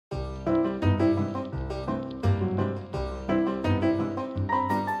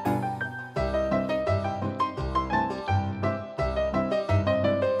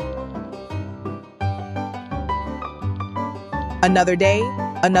Another day?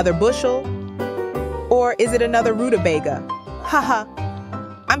 Another bushel? Or is it another rutabaga? Haha.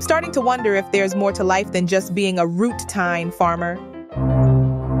 I'm starting to wonder if there's more to life than just being a root-tine farmer.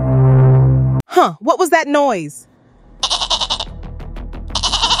 Huh, what was that noise?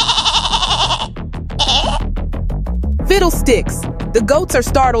 Fiddlesticks! The goats are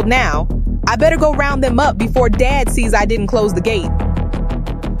startled now. I better go round them up before Dad sees I didn't close the gate.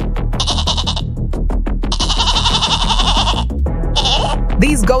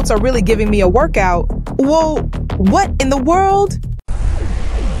 These goats are really giving me a workout. Whoa, what in the world?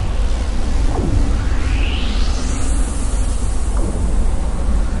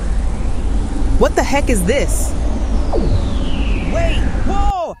 What the heck is this? Wait,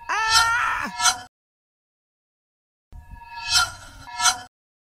 whoa, ah!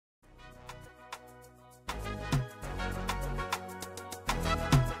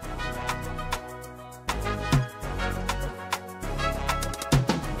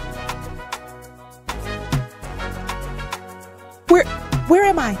 Where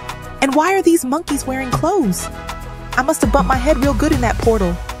am I? And why are these monkeys wearing clothes? I must have bumped my head real good in that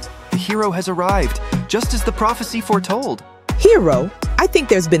portal. The hero has arrived, just as the prophecy foretold. Hero? I think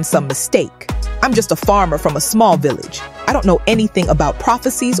there's been some mistake. I'm just a farmer from a small village. I don't know anything about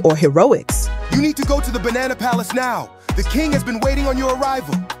prophecies or heroics. You need to go to the Banana Palace now. The king has been waiting on your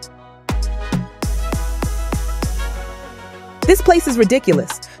arrival. This place is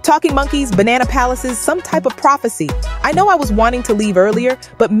ridiculous. Talking monkeys, banana palaces, some type of prophecy. I know I was wanting to leave earlier,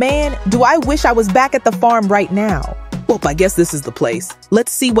 but man, do I wish I was back at the farm right now. Well, I guess this is the place.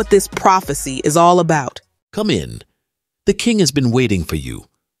 Let's see what this prophecy is all about. Come in. The king has been waiting for you.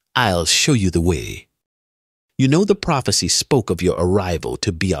 I'll show you the way. You know the prophecy spoke of your arrival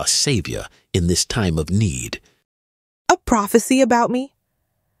to be our savior in this time of need. A prophecy about me?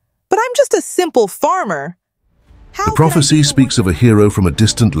 But I'm just a simple farmer. The prophecy speaks of a hero from a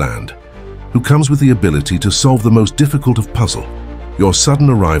distant land who comes with the ability to solve the most difficult of puzzles. Your sudden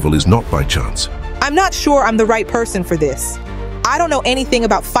arrival is not by chance. I'm not sure I'm the right person for this. I don't know anything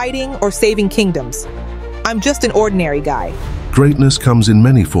about fighting or saving kingdoms. I'm just an ordinary guy. Greatness comes in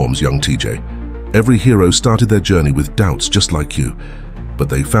many forms, young TJ. Every hero started their journey with doubts just like you, but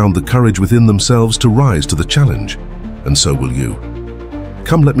they found the courage within themselves to rise to the challenge, and so will you.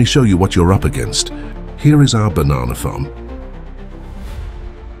 Come, let me show you what you're up against. Here is our banana farm.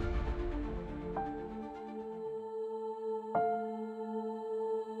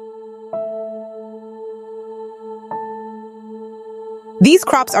 These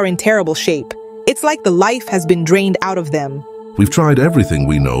crops are in terrible shape. It's like the life has been drained out of them. We've tried everything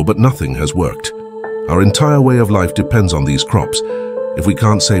we know, but nothing has worked. Our entire way of life depends on these crops. If we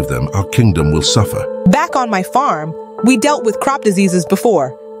can't save them, our kingdom will suffer. Back on my farm, we dealt with crop diseases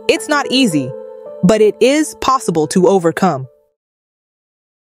before. It's not easy, but it is possible to overcome.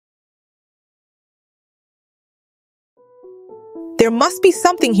 There must be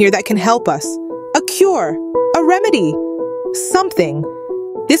something here that can help us. A cure, a remedy, something.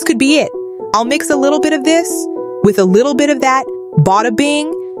 This could be it. I'll mix a little bit of this with a little bit of that. Bada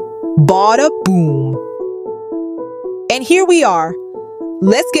bing, bada boom. And here we are.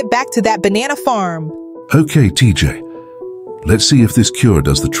 Let's get back to that banana farm. Okay, TJ. Let's see if this cure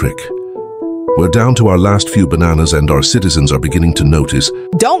does the trick. We're down to our last few bananas and our citizens are beginning to notice.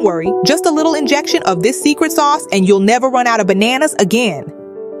 Don't worry, just a little injection of this secret sauce and you'll never run out of bananas again.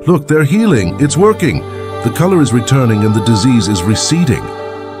 Look, they're healing. It's working. The color is returning and the disease is receding.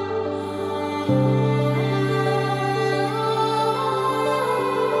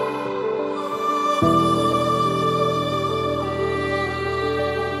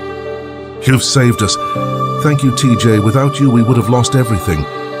 You've saved us. Thank you, TJ. Without you, we would have lost everything.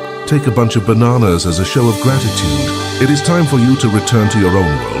 Take a bunch of bananas as a show of gratitude. It is time for you to return to your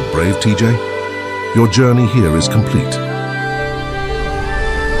own world, brave TJ. Your journey here is complete.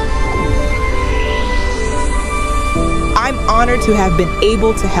 I'm honored to have been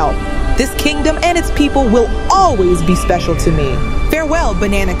able to help. This kingdom and its people will always be special to me. Farewell,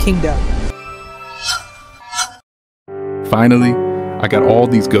 Banana Kingdom. Finally, I got all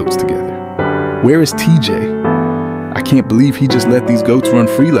these goats together. Where is TJ? I can't believe he just let these goats run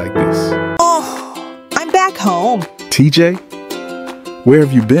free like this. Oh, I'm back home. TJ? Where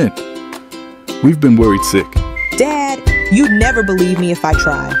have you been? We've been worried sick. Dad, you'd never believe me if I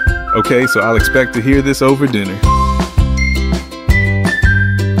tried. Okay, so I'll expect to hear this over dinner.